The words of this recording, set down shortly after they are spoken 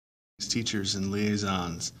Teachers and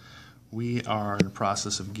liaisons. We are in the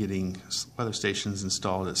process of getting weather stations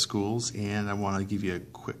installed at schools, and I want to give you a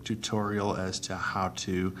quick tutorial as to how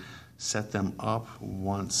to set them up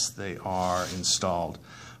once they are installed.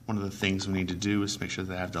 One of the things we need to do is make sure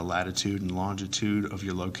they have the latitude and longitude of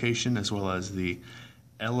your location as well as the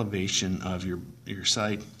elevation of your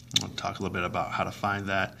site. I'll talk a little bit about how to find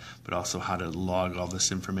that, but also how to log all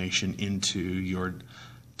this information into your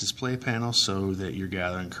display panel so that you're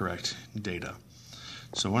gathering correct data.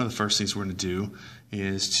 So one of the first things we're going to do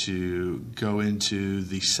is to go into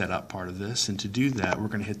the setup part of this, and to do that we're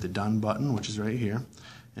going to hit the done button, which is right here,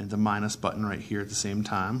 and the minus button right here at the same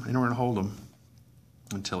time, and we're going to hold them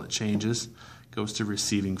until it changes, goes to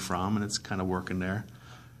receiving from, and it's kind of working there.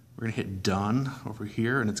 We're going to hit done over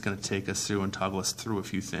here, and it's going to take us through and toggle us through a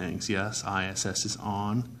few things. Yes, ISS is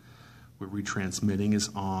on. We're retransmitting is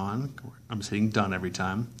on. I'm just hitting done every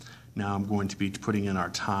time. Now I'm going to be putting in our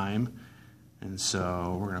time, and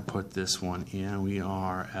so we're going to put this one in. We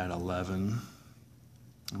are at 11.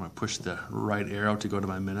 I'm going to push the right arrow to go to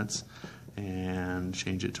my minutes and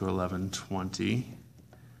change it to 11:20.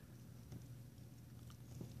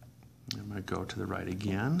 I'm going to go to the right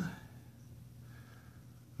again.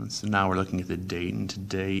 And so now we're looking at the date, and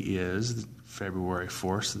today is February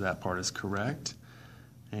 4th, so that part is correct.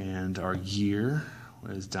 And our year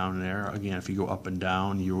is down there. Again, if you go up and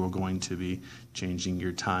down, you are going to be changing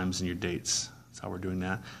your times and your dates. That's how we're doing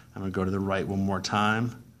that. I'm going to go to the right one more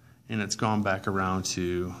time, and it's gone back around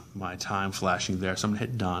to my time flashing there. So I'm going to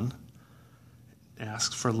hit done.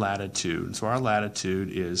 Ask for latitude. So our latitude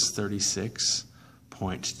is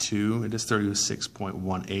 36.2. It is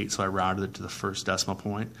 36.18, so I rounded it to the first decimal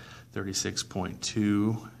point,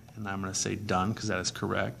 36.2, and I'm going to say done because that is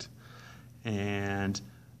correct. And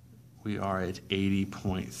we are at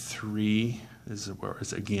 80.3. This is where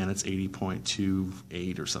again it's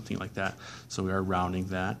 80.28 or something like that. So we are rounding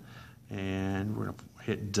that, and we're going to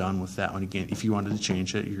hit done with that one again. If you wanted to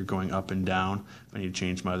change it, you're going up and down. If I need to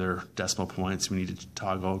change my other decimal points, we need to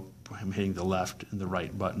toggle. I'm hitting the left and the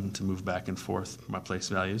right button to move back and forth my place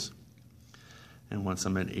values. And once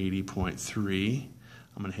I'm at 80.3,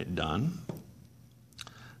 I'm going to hit done.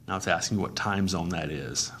 Now it's asking what time zone that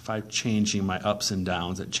is. If I'm changing my ups and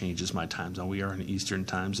downs, it changes my time zone. We are in Eastern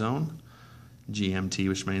time zone, GMT,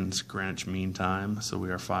 which means Greenwich Mean Time, so we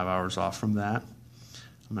are 5 hours off from that.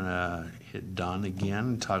 I'm going to hit done again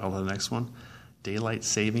and toggle to the next one. Daylight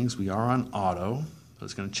savings, we are on auto, so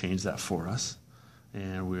it's going to change that for us.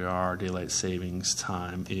 And daylight savings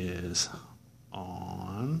time is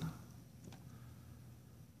on.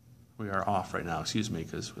 We are off right now, excuse me,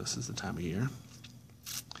 because this is the time of year.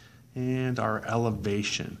 And our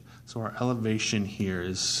elevation. So our elevation here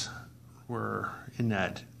is, we're in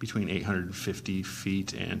that between 850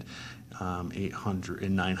 feet and 800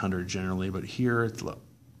 and 900 generally, but here at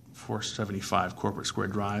 475 Corporate Square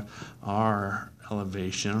Drive, our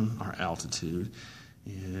elevation, our altitude,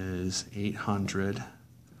 is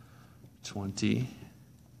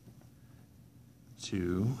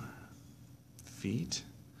 822 feet.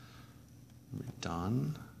 We're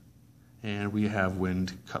done. And we have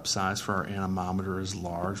wind cup size for our anemometer is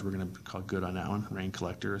large. We're going to call good on that one. Rain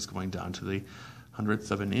collector is going down to the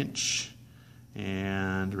 100th of an inch.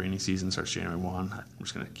 And rainy season starts January 1. I'm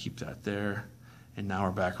just going to keep that there. And now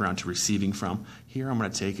we're back around to receiving from. Here I'm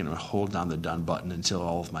going to take and hold down the done button until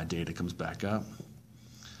all of my data comes back up.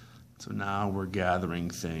 So now we're gathering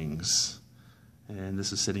things. And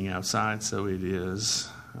this is sitting outside, so it is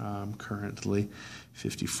currently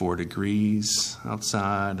 54 degrees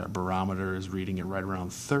outside. Our barometer is reading it right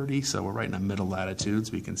around 30, so we're right in the middle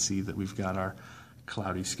latitudes. We can see that we've got our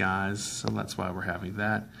cloudy skies, so that's why we're having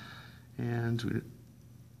that. And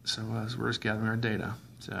so we're just gathering our data.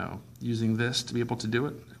 So using this to be able to do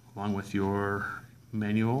it, along with your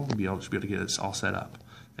manual, you'll be able to get it all set up.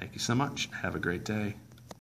 Thank you so much. Have a great day.